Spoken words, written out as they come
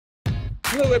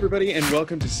Hello, everybody, and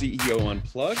welcome to CEO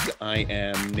Unplugged. I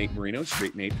am Nate Marino,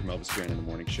 Straight Nate from Elvis Duran in the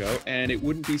Morning Show, and it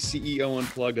wouldn't be CEO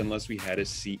Unplugged unless we had a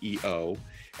CEO.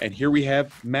 And here we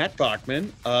have Matt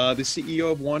Bachmann, the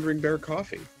CEO of Wandering Bear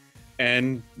Coffee.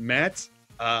 And Matt,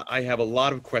 I have a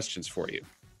lot of questions for you.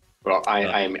 Well,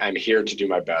 I'm here to do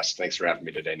my best. Thanks for having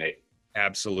me today, Nate.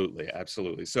 Absolutely,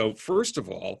 absolutely. So first of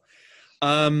all,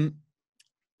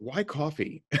 why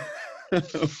coffee?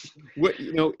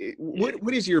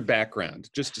 What is your background,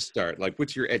 just to start? Like,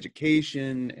 what's your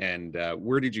education, and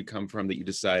where did you come from that you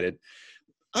decided,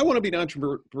 I want to be an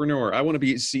entrepreneur, I want to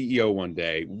be a CEO one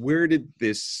day? Where did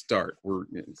this start?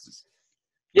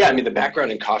 Yeah, I mean, the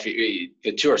background in coffee,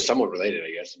 the two are somewhat related,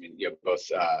 I guess. I mean, both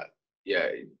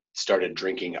started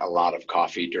drinking a lot of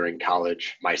coffee during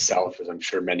college myself, as I'm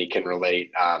sure many can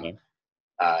relate.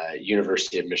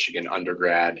 University of Michigan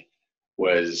undergrad,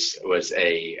 was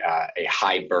a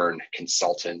high burn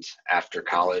consultant after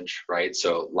college, right?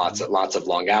 So lots of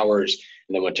long hours,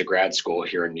 and then went to grad school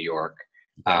here in New York,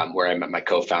 where I met my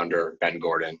co-founder Ben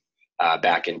Gordon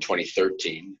back in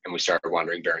 2013, and we started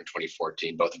Wandering Bear in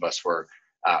 2014. Both of us were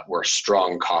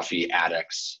strong coffee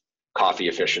addicts, coffee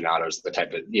aficionados, the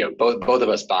type of, both of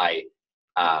us by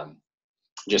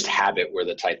just habit were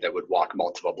the type that would walk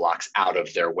multiple blocks out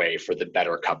of their way for the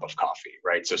better cup of coffee,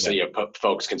 right? So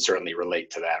folks can certainly relate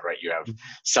to that, right? You have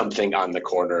something on the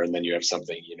corner, and then you have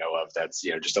something that's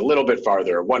just a little bit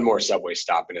farther, one more subway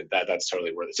stop, and that's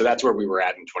totally worth it. So that's where we were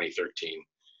at in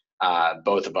 2013.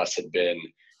 Both of us had been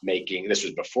making, this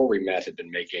was before we met, had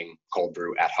been making cold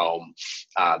brew at home,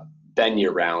 Ben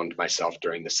year round, myself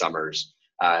during the summers,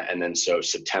 and then so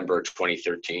September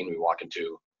 2013, we walk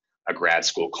into a grad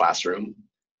school classroom,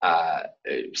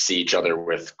 see each other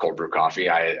with cold brew coffee.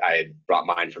 I had brought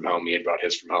mine from home, he had brought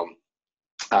his from home,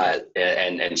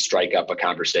 and strike up a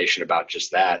conversation about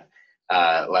just that.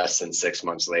 Less than 6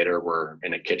 months later, we're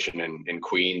in a kitchen in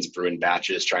Queens brewing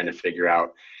batches, trying to figure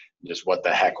out just what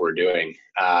the heck we're doing,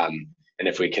 and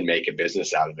if we can make a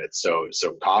business out of it. So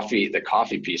coffee, the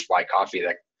coffee piece, why coffee?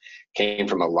 That came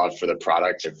from a love for the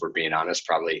product, if we're being honest,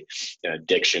 probably an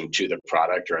addiction to the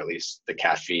product, or at least the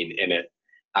caffeine in it.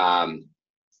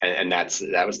 And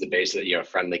that was the base of,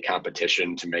 friendly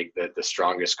competition to make the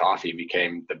strongest coffee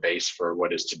became the base for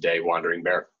what is today Wandering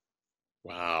Bear.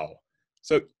 Wow.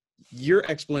 So your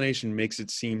explanation makes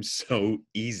it seem so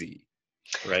easy,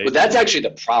 right? But that's actually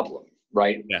the problem,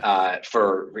 right? Yeah.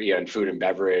 For in food and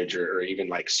beverage, or even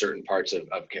like certain parts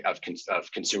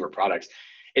of consumer products,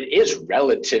 it is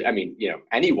relative. I mean,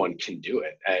 anyone can do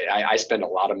it. I spend a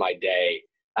lot of my day,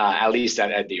 at least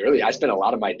at the early, I spend a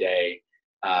lot of my day,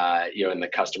 in the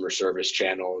customer service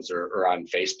channels or on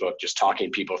Facebook, just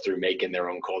talking people through making their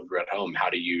own cold brew at home, how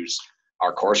to use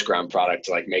our coarse ground product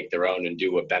to like make their own and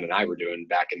do what Ben and I were doing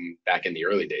back in the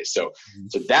early days. So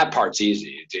that part's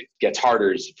easy. It gets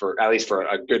harder at least for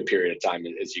a good period of time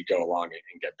as you go along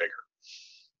and get bigger.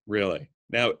 Really?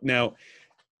 Now,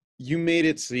 you made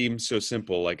it seem so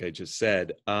simple, like I just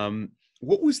said.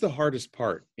 What was the hardest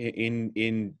part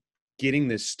in getting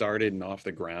this started and off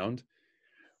the ground?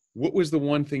 What was the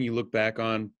one thing you look back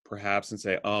on perhaps and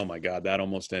say, oh my God, that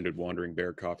almost ended Wandering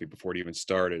Bear Coffee before it even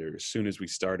started, or as soon as we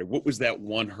started? What was that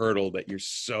one hurdle that you're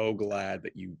so glad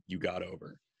that you got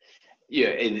over?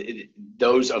 Yeah,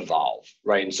 those evolve,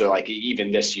 right? And so like even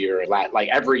this year, like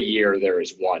every year there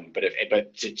is one, but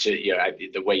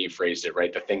the way you phrased it,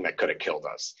 right? The thing that could have killed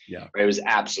us, yeah, right, it was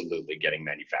absolutely getting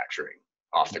manufacturing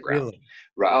off the ground. Really?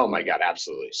 Right? Oh my God,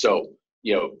 absolutely. So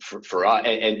for us,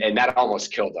 and that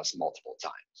almost killed us multiple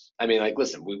times. I mean, like,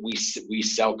 listen, we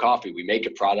sell coffee, we make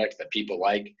a product that people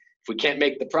like. If we can't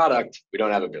make the product, we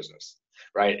don't have a business,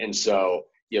 right? And so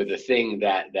the thing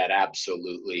that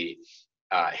absolutely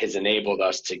has enabled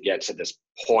us to get to this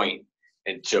point,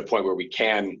 and to a point where we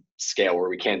can scale, where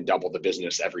we can double the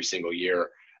business every single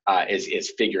year,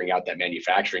 is figuring out that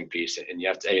manufacturing piece. And you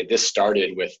have to, this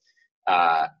started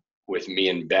with me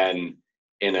and Ben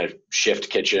in a shift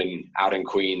kitchen out in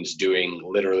Queens, doing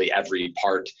literally every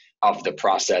part of the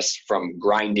process, from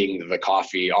grinding the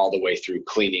coffee all the way through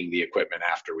cleaning the equipment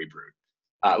after we brewed.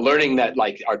 Learning that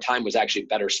like our time was actually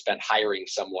better spent hiring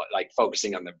someone, like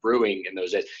focusing on the brewing in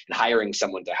those days, and hiring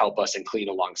someone to help us and clean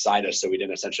alongside us, so we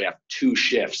didn't essentially have two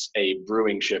shifts, a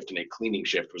brewing shift and a cleaning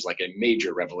shift, was like a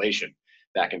major revelation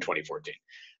back in 2014.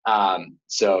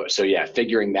 So yeah,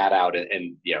 figuring that out,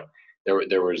 and there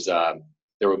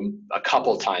were a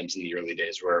couple times in the early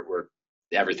days where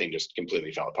everything just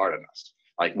completely fell apart on us.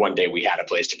 Like one day we had a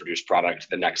place to produce product,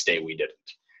 the next day we didn't.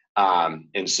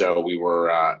 And so we were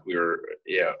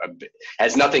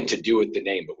has nothing to do with the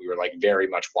name, but we were like very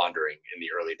much wandering in the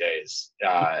early days,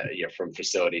 from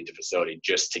facility to facility,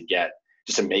 just to get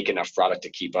to make enough product to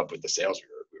keep up with the sales we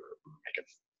were making.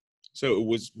 So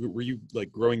were you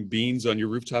like growing beans on your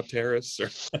rooftop terrace? Or?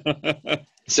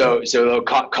 So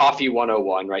coffee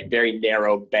 101, right? Very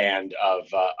narrow band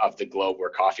of the globe where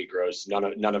coffee grows.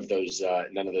 None of those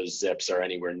zips are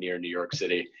anywhere near New York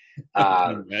City.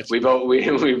 We've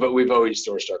always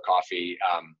sourced our coffee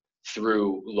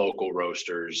through local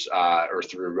roasters or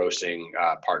through roasting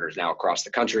partners now across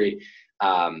the country,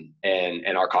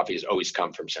 and our coffee has always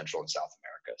come from Central and South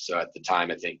America. So at the time,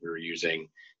 I think we were using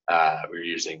a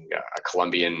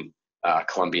Colombian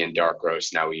dark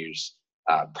roast. Now we use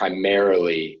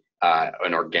primarily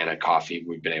an organic coffee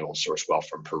we've been able to source well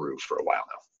from Peru for a while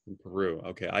now. In Peru.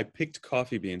 Okay. I picked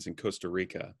coffee beans in Costa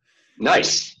Rica.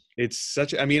 Nice. It's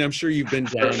such, I mean, I'm sure you've been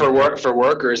down for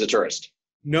work or as a tourist?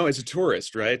 No, as a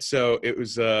tourist, right? So it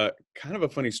was kind of a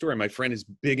funny story. My friend is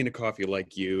big into coffee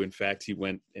like you. In fact, he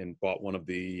went and bought one of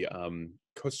the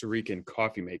Costa Rican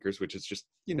coffee makers, which is just,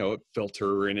 a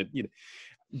filter and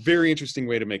very interesting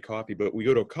way to make coffee. But we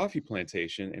go to a coffee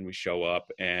plantation and we show up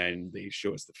and they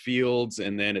show us the fields.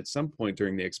 And then at some point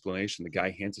during the explanation, the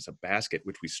guy hands us a basket,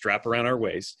 which we strap around our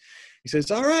waist. He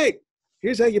says, all right,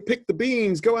 here's how you pick the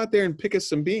beans. Go out there and pick us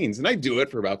some beans. And I do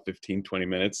it for about 15, 20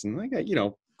 minutes. And I got,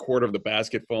 quarter of the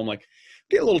basket full. I'm like,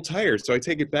 get a little tired. So I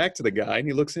take it back to the guy and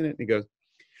he looks in it and he goes,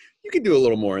 you can do a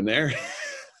little more in there.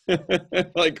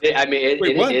 Like, I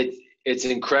mean, it's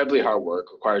incredibly hard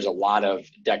work, requires a lot of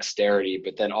dexterity,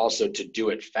 but then also to do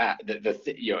it fast.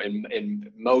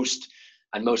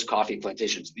 On most coffee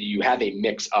plantations, you have a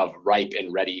mix of ripe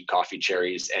and ready coffee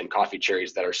cherries and coffee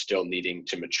cherries that are still needing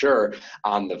to mature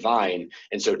on the vine.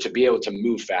 And so to be able to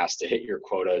move fast, to hit your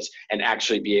quotas and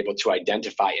actually be able to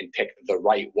identify and pick the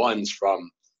right ones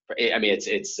from, I mean,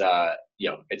 it's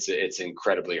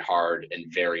incredibly hard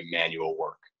and very manual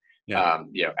work. Yeah.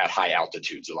 At high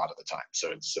altitudes a lot of the time.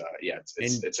 So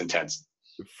it's intense.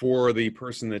 For the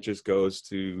person that just goes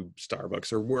to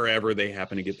Starbucks or wherever they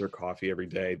happen to get their coffee every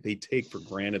day, they take for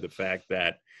granted the fact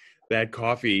that that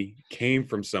coffee came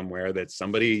from somewhere that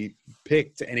somebody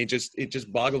picked. And it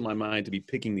just boggled my mind to be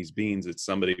picking these beans that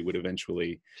somebody would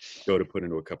eventually go to put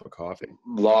into a cup of coffee.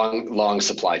 Long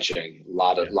supply chain,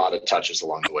 lot of touches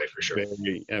along the way for sure.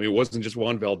 It wasn't just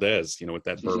Juan Valdez, with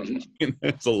that bourbon.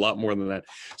 It's a lot more than that.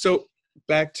 So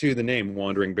back to the name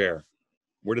Wandering Bear.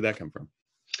 Where did that come from?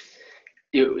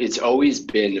 It's always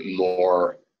been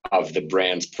more of the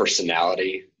brand's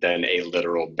personality than a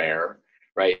literal bear,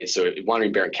 right? So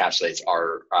Wandering Bear encapsulates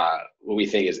our what we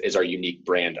think is our unique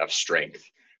brand of strength,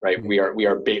 right? Mm-hmm.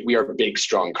 We are big,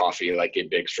 strong coffee, like a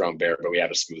big, strong bear, but we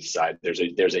have a smooth side. There's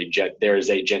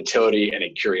a gentility and a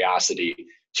curiosity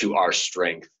to our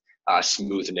strength,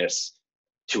 smoothness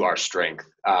to our strength,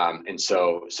 and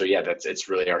so it's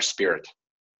really our spirit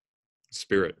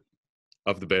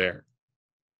of the bear.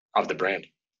 Of the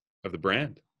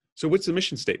brand. So what's the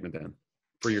mission statement then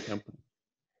for your company?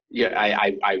 Yeah,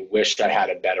 I wish I had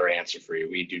a better answer for you.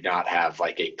 We do not have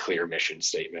like a clear mission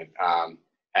statement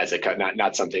as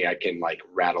not something I can like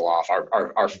rattle off.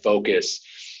 Our focus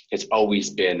has always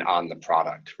been on the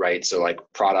product, right? So like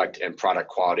product and product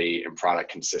quality and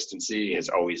product consistency has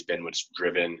always been what's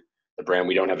driven the brand.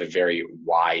 We don't have a very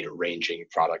wide ranging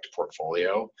product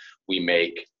portfolio. We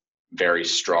make very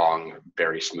strong,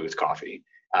 very smooth coffee.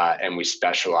 And we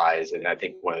specialize, and I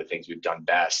think one of the things we've done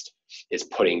best is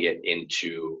putting it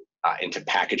into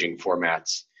packaging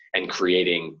formats and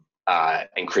creating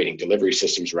delivery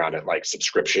systems around it, like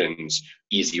subscriptions,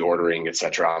 easy ordering, et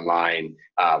cetera, online,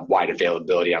 wide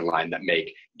availability online that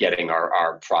make getting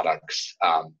our products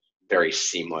very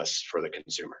seamless for the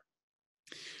consumer.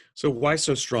 So why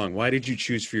so strong? Why did you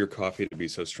choose for your coffee to be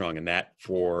so strong, and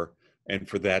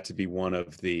for that to be one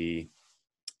of the,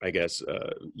 I guess,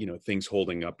 things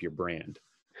holding up your brand?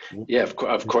 Yeah,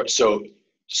 of course.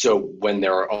 So when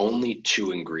there are only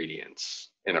two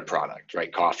ingredients in a product,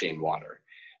 right, coffee and water,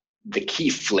 the key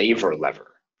flavor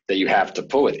lever that you have to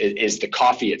pull with is the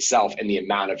coffee itself and the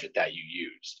amount of it that you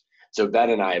use. So Ben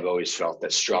and I have always felt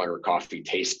that stronger coffee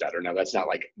tastes better. Now that's not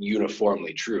like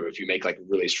uniformly true. If you make like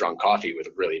really strong coffee with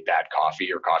really bad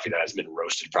coffee or coffee that hasn't been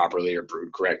roasted properly or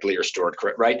brewed correctly or stored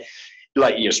correct, right?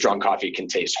 Like strong coffee can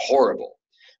taste horrible.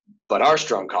 But our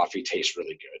strong coffee tastes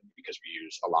really good because we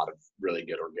use a lot of really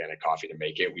good organic coffee to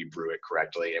make it. We brew it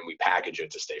correctly and we package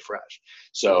it to stay fresh.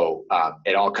 So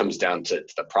it all comes down to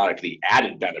the product, the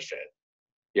added benefit.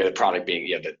 The product being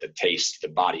the taste, the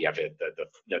body of it,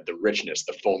 the richness,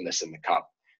 the fullness in the cup,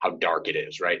 how dark it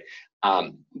is, right?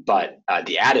 But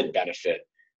the added benefit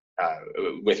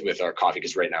with our coffee,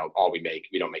 because right now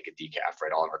we don't make a decaf,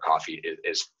 right? All of our coffee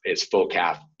is full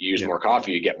caf. You use more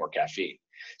coffee, you get more caffeine.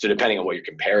 So depending on what you're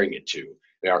comparing it to,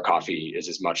 our coffee is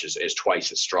as much as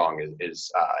twice as strong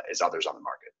as others on the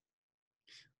market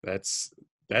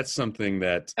That's something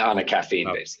that, on a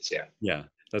caffeine basis. Yeah. yeah,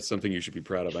 that's something you should be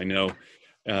proud of. I know,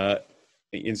 uh,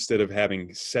 instead of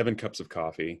having 7 cups of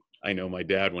coffee, I know my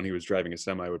dad, when he was driving a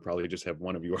semi, would probably just have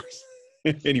one of yours,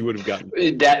 and he would have gotten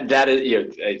That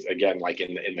is, again, like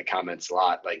in the comments a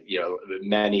lot, like,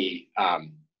 we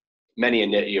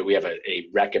have a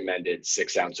recommended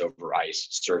 6 ounce over ice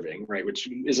serving, right, which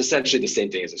is essentially the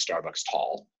same thing as a Starbucks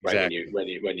tall, right?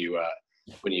 exactly.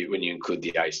 When you include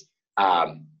the ice,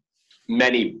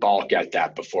 many balk at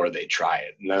that before they try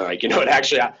it, and they're like,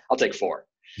 actually, I'll take 4.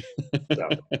 So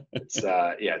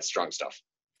it's strong stuff.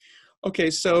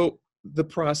 Okay, so the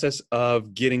process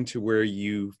of getting to where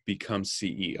you've become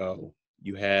CEO,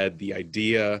 you had the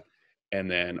idea and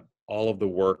then all of the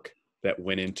work that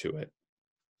went into it.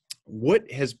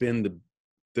 What has been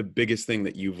the biggest thing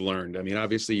that you've learned? I mean,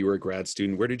 obviously you were a grad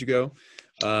student. Where did you go?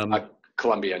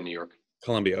 Columbia, New York.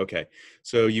 Columbia. Okay.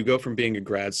 So you go from being a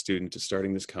grad student to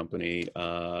starting this company,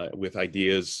 with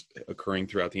ideas occurring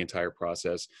throughout the entire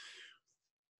process.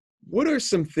 What are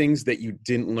some things that you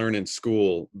didn't learn in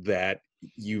school that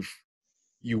you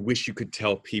wish you could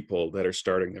tell people that are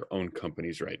starting their own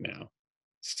companies right now?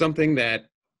 Something that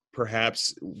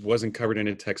perhaps wasn't covered in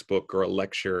a textbook or a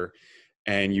lecture,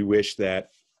 and you wish that,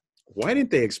 why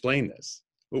didn't they explain this?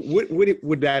 What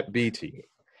would that be to you?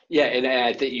 Yeah, and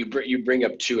I think you bring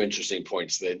up 2 interesting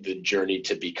points: the journey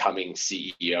to becoming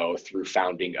CEO through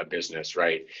founding a business,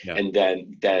 right? Yeah. And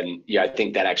then I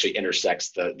think that actually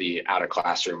intersects the out of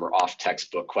classroom or off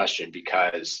textbook question,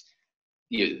 because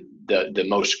the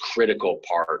most critical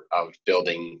part of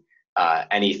building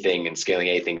anything and scaling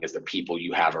anything is the people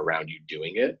you have around you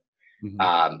doing it.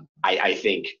 Mm-hmm. I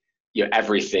think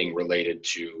everything related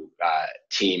to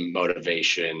team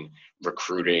motivation,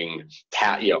 recruiting,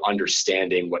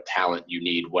 understanding what talent you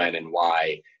need when and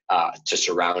why to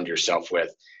surround yourself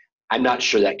with. I'm not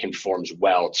sure that conforms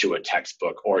well to a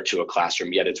textbook or to a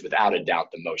classroom, yet it's without a doubt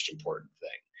the most important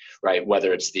thing, right?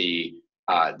 Whether it's the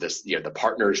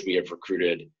partners we have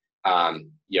recruited,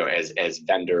 as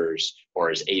vendors or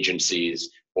as agencies,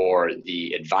 or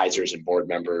the advisors and board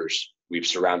members we've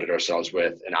surrounded ourselves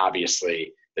with, and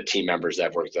obviously the team members that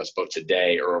have worked with us both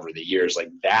today or over the years. Like,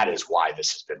 that is why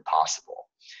this has been possible.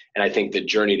 And I think the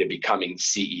journey to becoming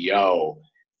CEO,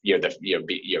 at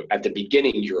the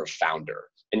beginning, you're a founder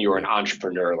and you're an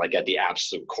entrepreneur. Like, at the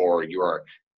absolute core, you are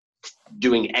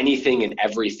doing anything and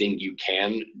everything you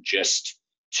can just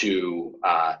to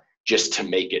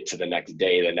make it to the next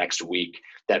day, the next week,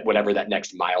 that whatever that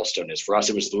next milestone is. For us,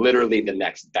 it was literally the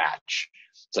next batch.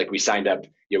 It's like we signed up,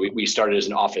 we started as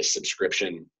an office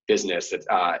subscription business that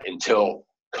until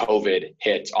COVID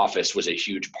hit, office was a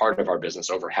huge part of our business,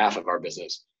 over half of our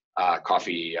business,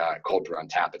 coffee, cold brew on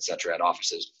tap, et cetera, at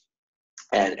offices.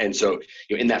 And so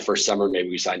in that first summer, maybe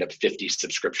we signed up 50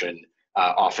 subscription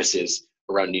offices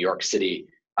around New York City.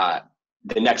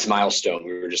 The next milestone,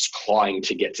 we were just clawing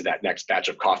to get to that next batch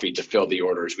of coffee to fill the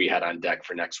orders we had on deck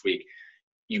for next week.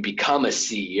 You become a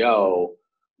CEO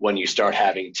when you start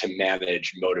having to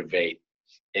manage, motivate,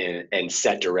 and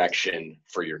set direction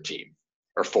for your team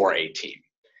or for a team.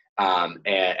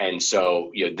 And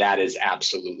so, that is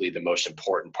absolutely the most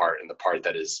important part, and the part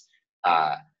that is,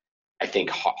 I think,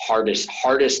 hardest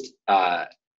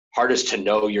to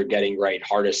know you're getting right,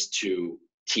 hardest to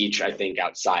teach, I think,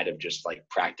 outside of just like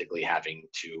practically having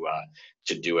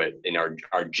to do it. In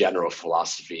our general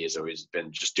philosophy has always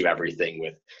been just do everything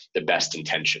with the best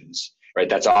intentions, right?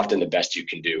 That's often the best you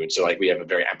can do. And so, like, we have a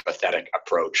very empathetic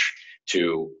approach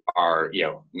to our,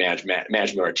 management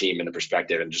of our team and the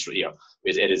perspective, and just,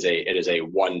 it is a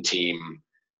one team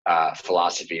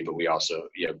philosophy, but we also,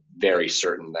 very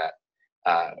certain that,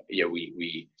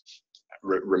 we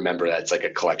remember that it's like a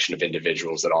collection of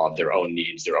individuals that all have their own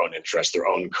needs, their own interests, their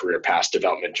own career paths,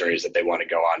 development journeys that they want to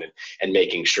go on, and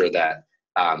making sure that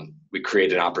we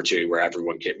create an opportunity where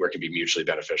everyone where it can be mutually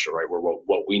beneficial, right? Where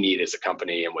what we need as a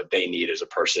company and what they need as a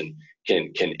person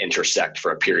can intersect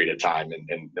for a period of time,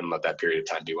 and let that period of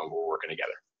time be when we're working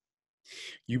together.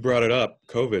 You brought it up,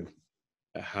 COVID.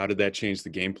 How did that change the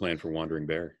game plan for Wandering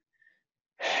Bear?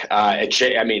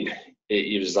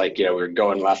 It was like, we were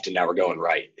going left and now we're going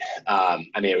right.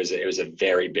 It was a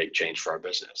very big change for our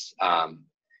business.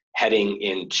 Heading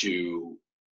into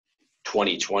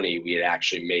 2020, we had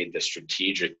actually made the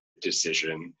strategic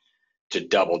decision to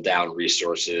double down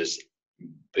resources.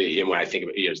 And when I think of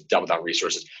it, double down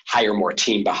resources, hire more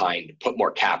team behind, put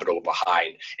more capital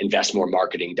behind, invest more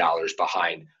marketing dollars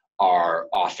behind our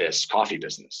office coffee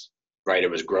business, right?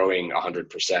 It was growing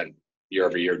 100% year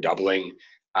over year, doubling.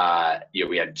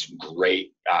 We had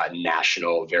great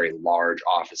national, very large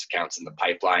office accounts in the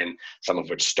pipeline, some of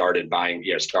which started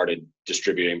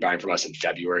distributing, buying from us in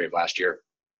February of last year.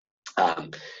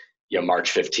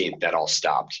 March 15th, that all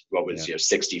stopped. What was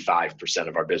 65%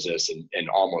 of our business and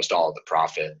almost all of the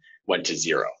profit went to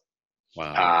zero.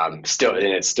 Wow. Still, and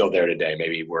it's still there today.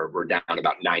 Maybe we're down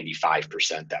about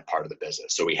 95%, that part of the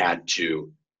business. So we had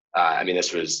to.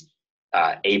 This was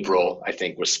April. I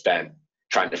think was spent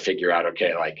trying to figure out,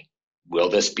 okay, like, will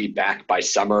this be back by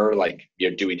summer? Like,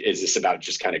 is this about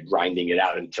just kind of grinding it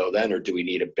out until then, or do we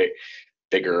need a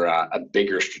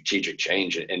bigger strategic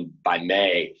change? And by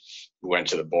May, we went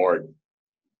to the board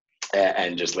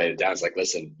and just laid it down. It's like,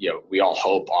 listen, we all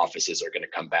hope offices are going to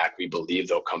come back. We believe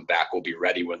they'll come back. We'll be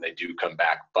ready when they do come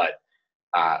back, but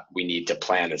we need to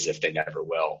plan as if they never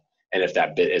will. And if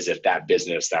that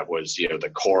business that was,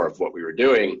 the core of what we were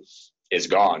doing is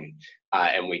gone,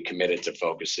 and we committed to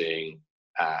focusing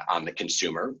on the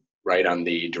consumer, right, on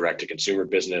the direct-to-consumer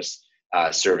business,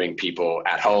 serving people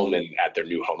at home and at their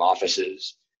new home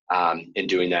offices, and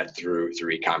doing that through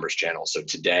e-commerce channels. So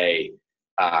today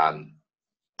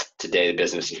the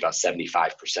business is about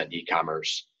 75%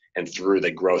 e-commerce, and through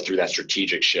the growth, through that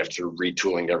strategic shift, through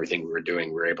retooling everything we were doing,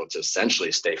 we were able to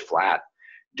essentially stay flat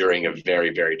during a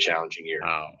very, very challenging year.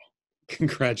 Wow.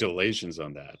 Congratulations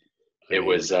on that. It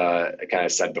was, I kind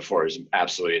of said before, it was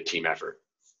absolutely a team effort.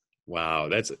 Wow.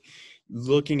 That's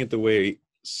looking at the way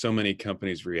so many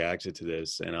companies reacted to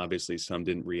this, and obviously some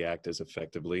didn't react as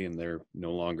effectively and they're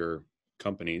no longer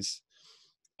companies.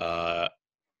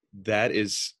 That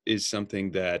is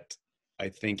something that I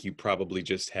think you probably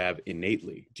just have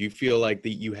innately. Do you feel like that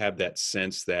you have that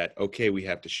sense that, okay, we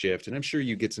have to shift? And I'm sure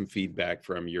you get some feedback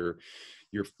from your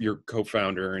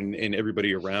co-founder and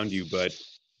everybody around you, but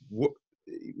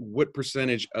what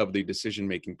percentage of the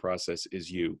decision-making process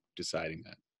is you deciding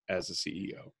that as a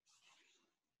CEO?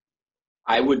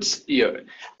 I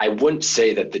wouldn't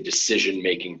say that the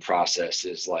decision-making process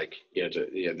is like,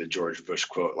 the George Bush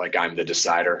quote, like, I'm the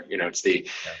decider. It's the,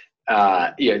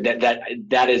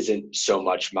 that isn't so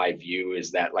much my view,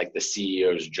 is that, like, the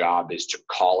CEO's job is to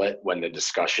call it when the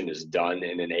discussion is done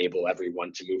and enable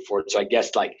everyone to move forward. So I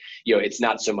guess, like, it's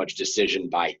not so much decision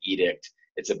by edict.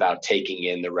 It's about taking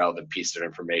in the relevant piece of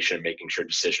information and making sure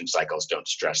decision cycles don't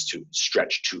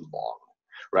stretch too long,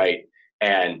 right?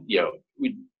 And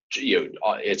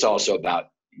it's also about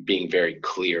being very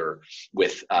clear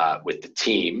with the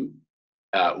team,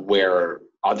 where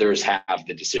others have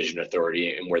the decision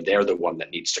authority and where they're the one that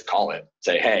needs to call it.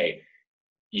 Say, hey,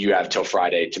 you have till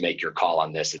Friday to make your call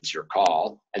on this. It's your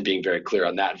call, and being very clear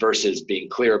on that, versus being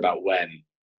clear about when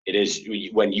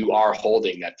you are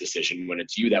holding that decision, when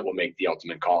it's you that will make the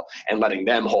ultimate call, and letting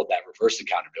them hold that reverse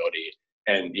accountability.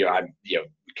 And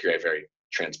create a very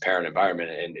transparent environment,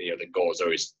 and the goal is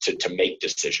always to make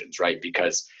decisions, right?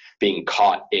 Because being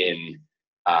caught in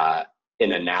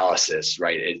analysis,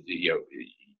 right,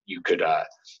 you could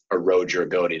erode your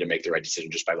ability to make the right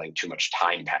decision just by letting too much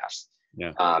time pass.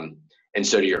 Yeah. And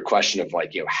so to your question of,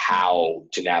 like, how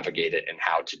to navigate it and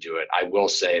how to do it, I will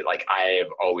say, like, I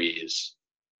have always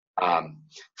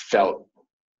felt,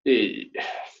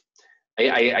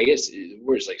 I guess,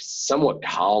 was like somewhat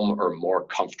calm or more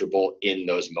comfortable in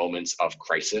those moments of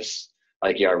crisis.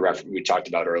 Like, we talked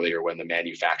about earlier when the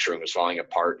manufacturing was falling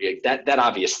apart. That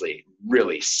obviously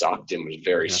really sucked and was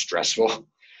very stressful.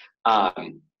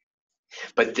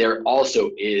 But there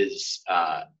also is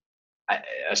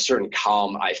a certain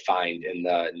calm I find in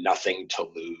the nothing to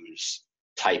lose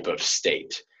type of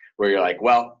state, where you're like,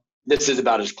 well, this is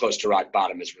about as close to rock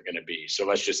bottom as we're going to be. So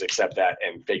let's just accept that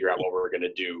and figure out what we're going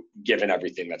to do, given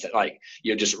everything that's, like,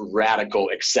 just radical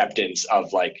acceptance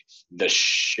of, like, the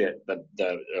shit, the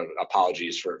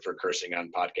apologies for cursing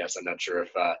on podcasts. I'm not sure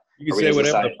if you can say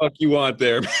whatever the fuck you want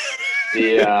there.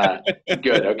 Yeah,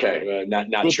 good. Okay. Not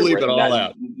we'll sure. Bleep it all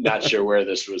out. Not sure where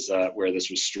this was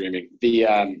streaming.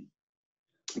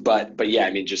 But yeah,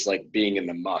 I mean, just like being in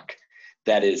the muck,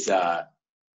 that's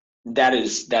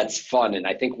fun. And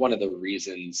I think one of the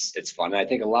reasons it's fun, and I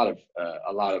think a lot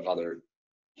of other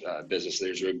business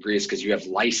leaders would agree, is because you have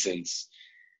license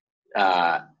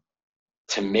to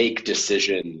make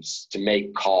decisions, to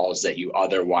make calls that you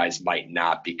otherwise might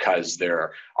not, because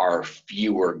there are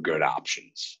fewer good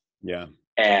options. Yeah.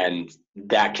 And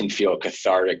that can feel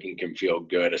cathartic and can feel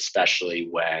good, especially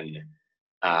when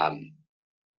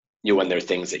when there are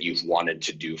things that you've wanted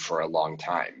to do for a long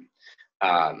time.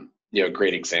 A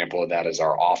great example of that is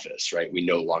our office, right? We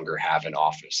no longer have an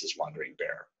office as Wandering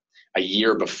Bear. A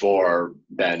year before,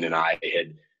 Ben and I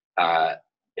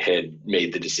had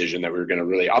made the decision that we were going to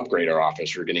really upgrade our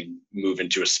office. We were going to move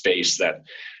into a space that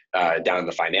down in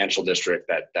the financial district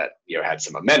that had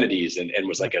some amenities and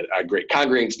was like a great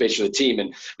congregating space for the team.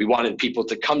 And we wanted people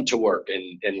to come to work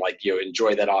and like,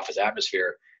 enjoy that office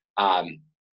atmosphere.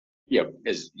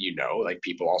 As like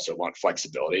people also want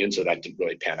flexibility. And so that didn't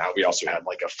really pan out. We also had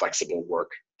like a flexible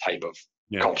work type of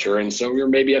culture. And so we were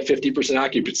maybe at 50%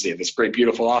 occupancy in this great,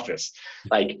 beautiful office.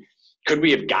 Like, could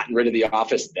we have gotten rid of the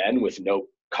office then with no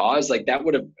cause? Like that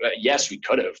would have, yes, we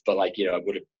could have, but like, it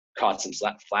would have caught some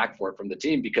flack for it from the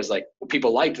team because like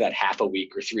people liked that half a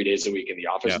week or 3 days a week in the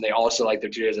office and they also like their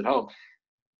 2 days at home.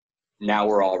 Now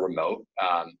we're all remote.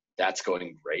 That's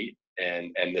going great.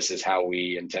 And this is how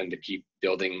we intend to keep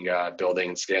building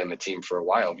and scaling the team for a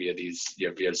while via these,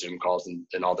 via Zoom calls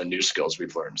and all the new skills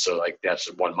we've learned. So like, that's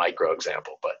one micro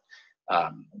example, but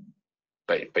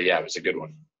yeah, it was a good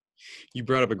one. You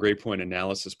brought up a great point,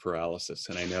 analysis paralysis.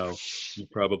 And I know you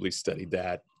probably studied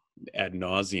that ad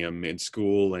nauseum in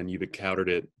school, and you've encountered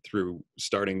it through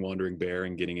starting Wandering Bear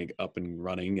and getting it up and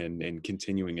running and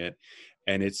continuing it.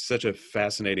 And it's such a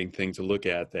fascinating thing to look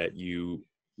at, that you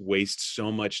waste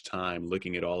so much time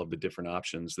looking at all of the different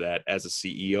options that as a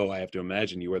CEO, I have to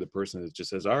imagine you are the person that just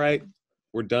says, all right,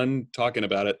 we're done talking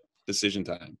about it, decision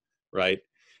time, right?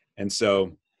 And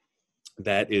so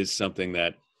that is something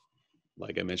that,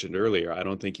 like I mentioned earlier, I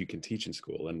don't think you can teach in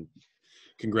school. And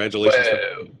congratulations.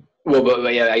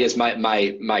 But yeah, I guess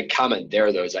my comment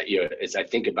there though is that I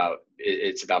think about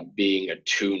it's about being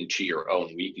attuned to your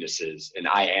own weaknesses, and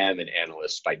I am an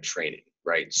analyst by training,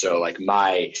 right? So like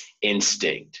my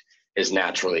instinct is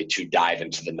naturally to dive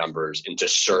into the numbers and to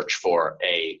search for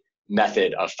a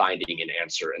method of finding an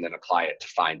answer and then apply it to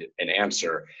find an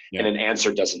answer, and an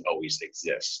answer doesn't always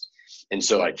exist. And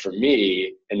so like for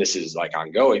me, and this is like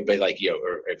ongoing, but like,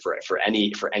 for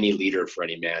any leader, for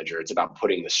any manager, it's about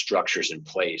putting the structures in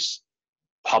place,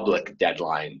 public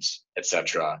deadlines,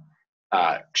 etc.,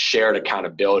 shared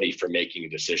accountability for making a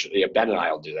decision. Ben and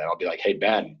I will do that. I'll be like, hey,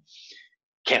 Ben,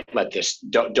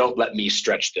 don't let me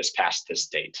stretch this past this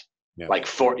date. Like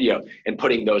and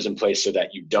putting those in place so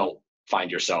that you don't find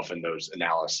yourself in those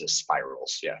analysis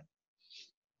spirals. Yeah.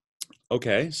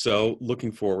 Okay, so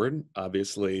looking forward,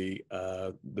 obviously,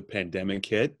 the pandemic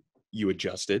hit, you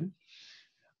adjusted.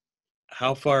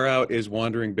 How far out is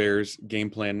Wandering Bear's game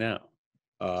plan now?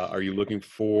 Are you looking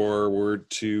forward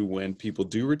to when people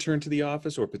do return to the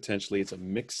office, or potentially it's a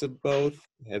mix of both?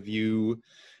 Have you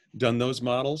done those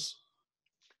models?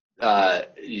 To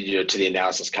the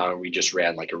analysis comment, we just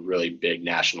ran like a really big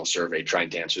national survey trying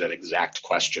to answer that exact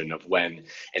question of when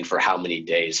and for how many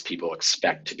days people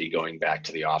expect to be going back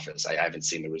to the office. I haven't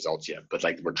seen the results yet, but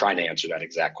like we're trying to answer that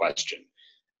exact question.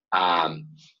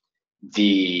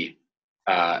 The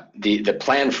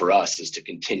plan for us is to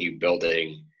continue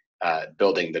building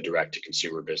the direct to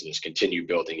consumer business, continue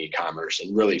building e-commerce,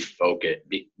 and really focus.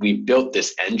 We built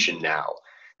this engine now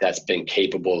that's been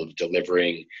capable of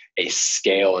delivering a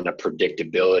scale and a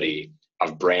predictability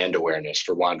of brand awareness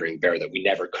for Wandering Bear that we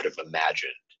never could have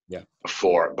imagined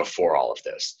before all of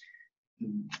this.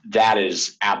 That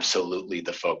is absolutely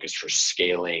the focus for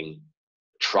scaling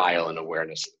trial and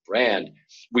awareness of the brand.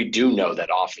 We do know that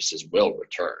offices will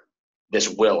return. This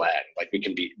will end. Like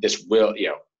this will,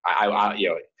 I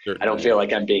don't feel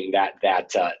like I'm being that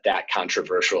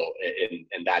controversial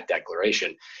in that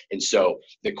declaration. And so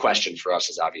the question for us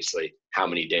is obviously how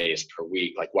many days per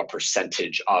week, like what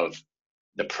percentage of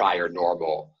the prior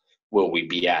normal will we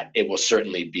be at? It will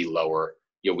certainly be lower.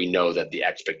 We know that the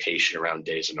expectation around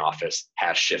days in office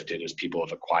has shifted as people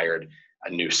have acquired a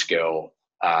new skill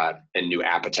and new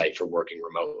appetite for working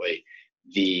remotely.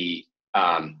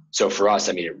 So for us,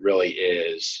 I mean, it really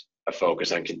is a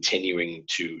focus on continuing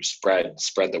to spread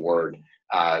the word,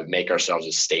 make ourselves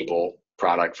a staple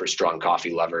product for strong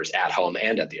coffee lovers at home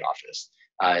and at the office,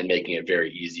 and making it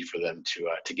very easy for them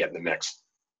to get in the mix.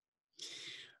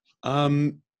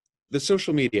 The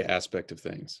social media aspect of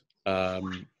things.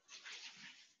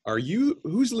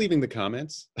 Who's leaving the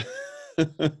comments? So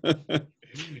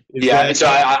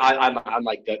I'm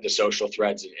like the social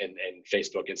threads and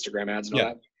Facebook, Instagram ads and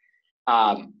all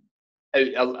that.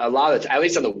 A lot of at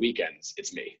least on the weekends,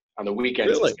 it's me. On the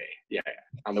weekends, It's me. Yeah.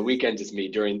 On the weekends, it's me.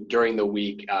 During the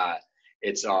week,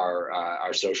 it's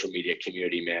our social media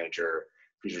community manager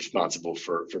who's responsible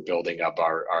for building up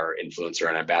our influencer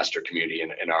and ambassador community,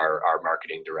 and our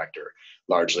marketing director,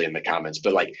 largely in the comments.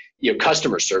 But like,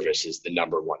 customer service is the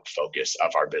number one focus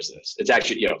of our business. It's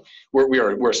actually,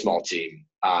 we're a small team,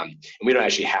 and we don't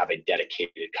actually have a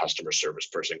dedicated customer service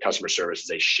person. Customer service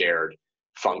is a shared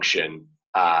function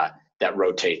that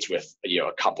rotates with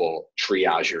a couple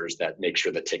triagers that make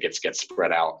sure the tickets get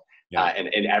spread out,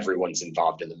 and everyone's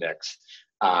involved in the mix.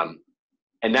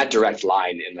 and that direct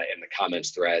line in the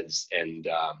comments threads and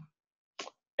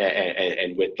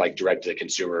with like direct to the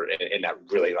consumer in that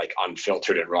really like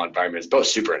unfiltered and raw environment is both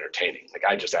super entertaining. Like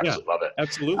I just Yeah, absolutely love it.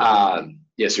 absolutely.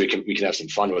 Yeah, so we can have some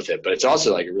fun with it, but it's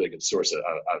also like a really good source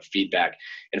of feedback,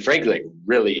 and frankly, like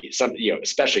really some,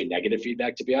 especially negative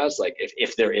feedback. To be honest, like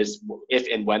if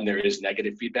and when there is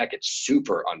negative feedback, it's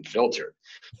super unfiltered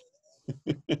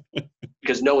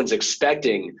because no one's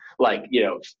expecting like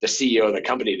the CEO of the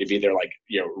company to be there like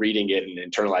reading it and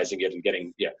internalizing it and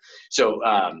getting so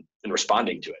and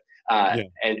responding to it. Yeah.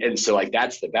 And so like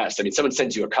that's the best. I mean, someone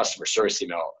sends you a customer service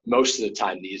email. Most of the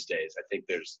time these days, I think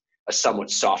there's a somewhat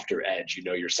softer edge.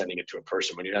 You're sending it to a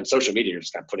person. When you're on social media, you're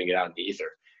just kind of putting it out in the ether.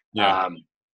 Yeah.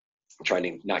 Trying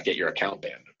to not get your account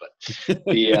banned, but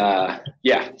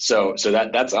so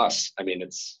that's us. I mean,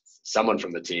 it's someone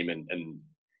from the team, and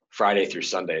Friday through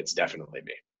Sunday, it's definitely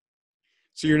me.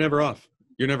 So you're never off.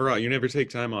 You're never out. You never take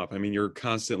time off. I mean, you're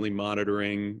constantly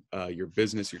monitoring your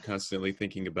business. You're constantly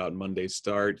thinking about Monday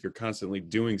start. You're constantly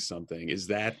doing something. Is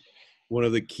that one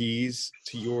of the keys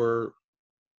to your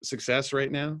success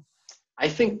right now? I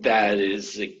think that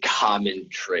is a common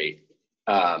trait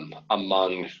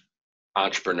among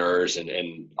entrepreneurs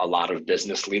and a lot of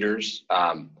business leaders.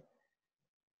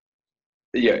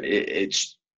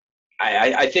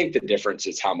 I think the difference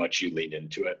is how much you lean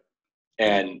into it,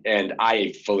 and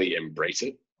I fully embrace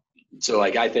it. So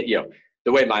like I think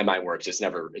the way my mind works, it's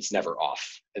never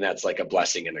off, and that's like a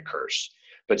blessing and a curse.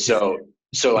 But so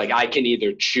like I can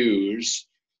either choose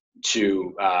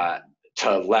to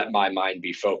let my mind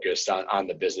be focused on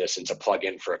the business and to plug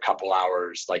in for a couple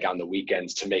hours like on the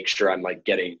weekends to make sure I'm like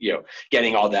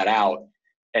getting all that out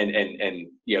and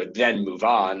then move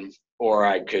on, or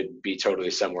I could be totally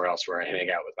somewhere else where I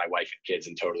hang out with my wife and kids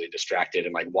and totally distracted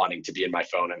and like wanting to be in my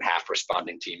phone and half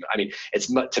responding to email. I mean,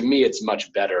 to me it's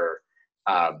much better.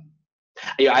 I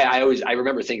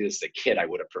remember thinking as a kid I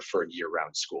would have preferred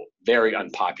year-round school. Very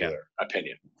unpopular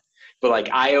opinion. But like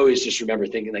I always just remember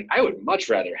thinking like I would much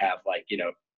rather have like a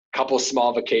couple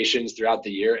small vacations throughout the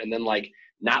year and then like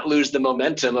not lose the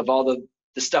momentum of all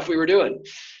the stuff we were doing.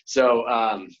 So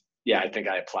I think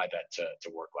I applied that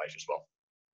to work life as well.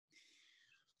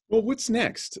 Well, what's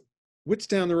next? What's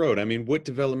down the road? I mean, what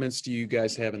developments do you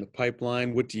guys have in the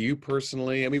pipeline? What do you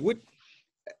personally? I mean,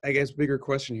 I guess bigger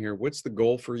question here. What's the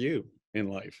goal for you in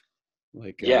life?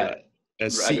 Like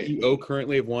as CEO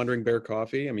currently of Wandering Bear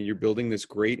Coffee, I mean, you're building this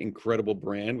great, incredible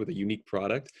brand with a unique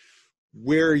product.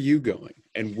 Where are you going,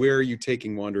 and where are you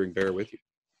taking Wandering Bear with you?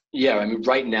 Yeah, I mean,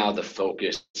 right now the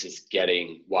focus is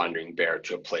getting Wandering Bear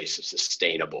to a place of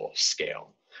sustainable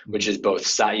scale, which is both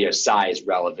size,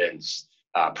 relevance,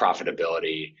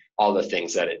 profitability, all the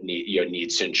things that it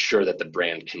needs to ensure that the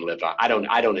brand can live on. I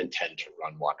don't intend to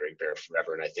run Wandering Bear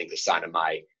forever, and I think the sign of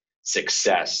my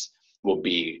success will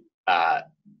be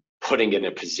putting it in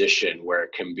a position where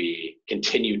it can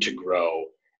continue to grow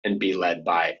and be led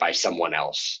by someone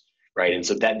else. Right. And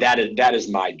so that is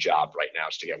my job right now,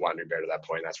 is to get Wandering Bear to that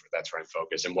point. That's where I'm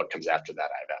focused. And what comes after that,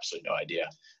 I have absolutely no idea.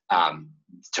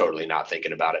 Totally not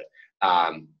thinking about it.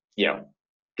 I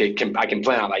can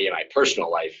plan out my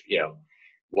personal life,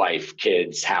 wife,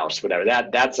 kids, house, whatever.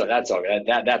 That's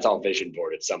all vision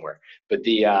boarded somewhere. But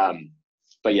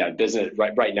business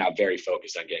right now, very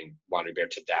focused on getting Wandering Bear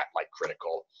to that like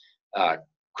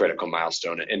critical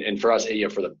milestone. And for us,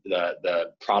 for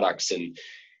the products and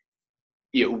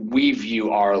we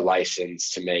view our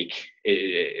license to make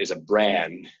as a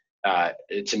brand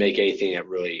to make anything that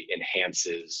really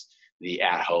enhances the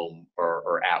at home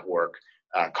or at work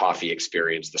coffee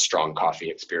experience, the strong coffee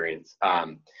experience.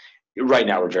 Right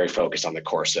now, we're very focused on the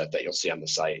core set that you'll see on the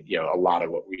site. A lot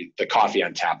of the coffee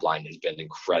on tap line has been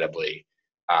incredibly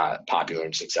popular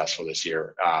and successful this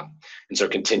year. And so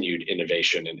continued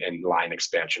innovation and line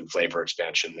expansion, flavor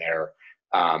expansion there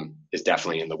is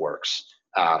definitely in the works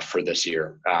for this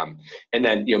year. And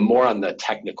then, more on the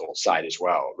technical side as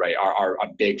well, right? A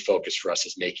big focus for us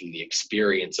is making the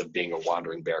experience of being a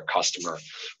Wandering Bear customer,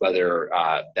 whether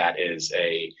that is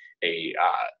a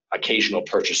occasional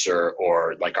purchaser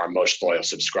or like our most loyal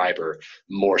subscriber,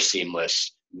 more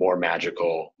seamless, more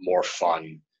magical, more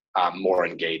fun, more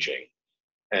engaging.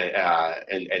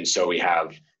 And so we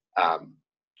have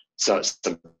some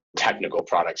technical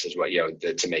products as well,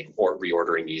 to make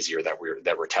reordering easier that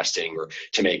we're testing, or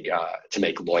to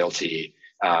make loyalty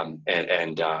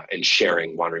and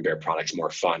sharing Wandering Bear products more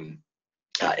fun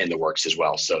in the works as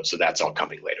well. So that's all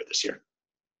coming later this year.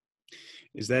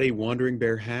 Is that a Wandering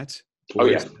Bear hat? Oh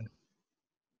yeah,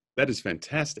 that is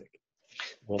fantastic.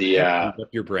 Well, the up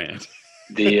your brand.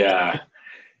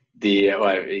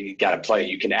 well, you got to play.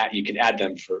 You can add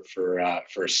them for a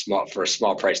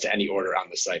small price to any order on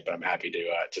the site. But I'm happy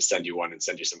to send you one and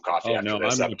send you some coffee Oh after no,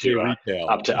 this I'm gonna pay retail.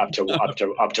 up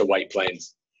to White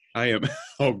Plains. I am.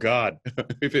 Oh God,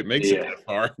 if it makes it Yeah, that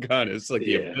far, God, it's like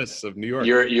the yeah. abyss of New York.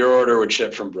 Your order would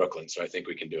ship from Brooklyn, so I think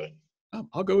we can do it.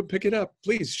 I'll go and pick it up.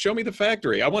 Please show me the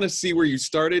factory. I want to see where you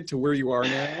started to where you are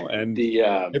now and The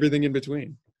everything in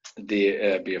between. be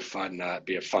a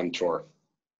fun tour.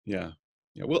 Yeah.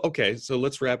 Yeah. Well, okay. So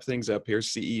let's wrap things up here.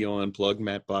 CEO Unplugged,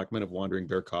 Matt Bachmann of Wandering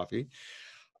Bear Coffee.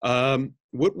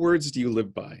 What words do you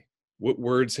live by? What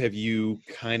words have you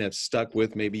kind of stuck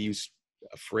with? Maybe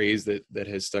a phrase that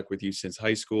has stuck with you since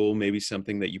high school, maybe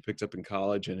something that you picked up in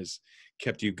college and has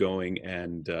kept you going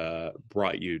and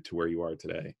brought you to where you are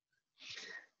today.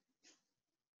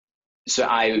 So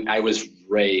I was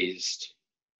raised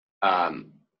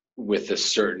with a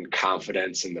certain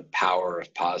confidence in the power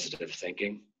of positive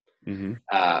thinking. Mm-hmm.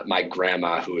 My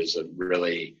grandma, who is a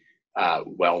really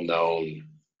well-known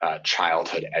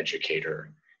childhood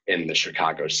educator in the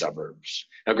Chicago suburbs.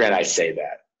 Now, granted, I say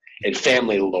that. In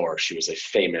family lore, she was a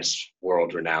famous,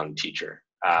 world-renowned teacher.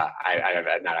 I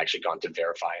have not actually gone to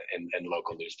verify it in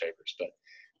local newspapers,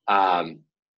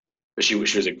 but she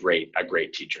was a great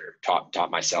teacher.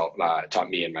 Taught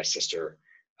me and my sister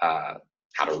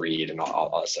how to read and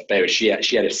all that stuff. But anyway,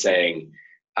 she had a saying,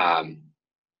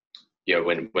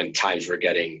 when times were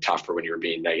getting tougher, when you were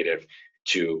being negative,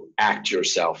 to act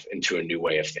yourself into a new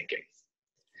way of thinking.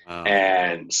 Wow.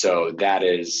 And so that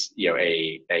is,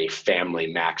 a family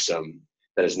maxim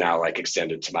that is now like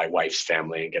extended to my wife's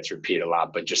family and gets repeated a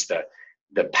lot, but just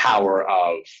the power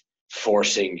of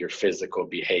forcing your physical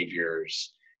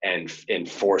behaviors and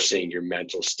enforcing your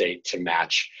mental state to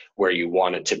match where you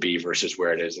want it to be versus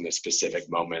where it is in a specific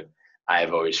moment, I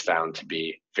have always found to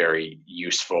be very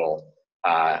useful,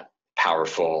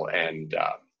 powerful, and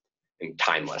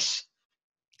timeless.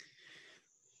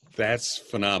 That's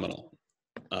phenomenal.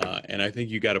 And I think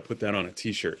you got to put that on a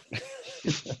t-shirt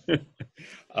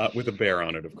with a bear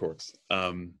on it, of course.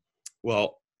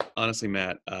 Well, honestly,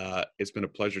 Matt, it's been a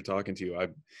pleasure talking to you.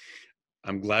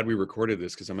 I'm glad we recorded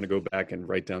this because I'm going to go back and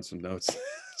write down some notes.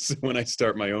 So when I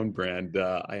start my own brand,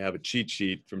 I have a cheat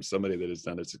sheet from somebody that has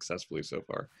done it successfully so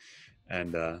far.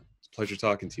 And it's a pleasure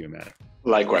talking to you, Matt.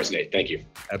 Likewise, Nate. Thank you.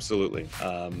 Absolutely.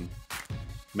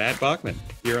 Matt Bachmann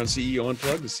here on CEO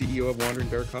Unplugged, the CEO of Wandering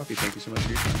Bear Coffee. Thank you so much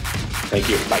for your time. Thank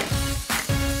you. Bye.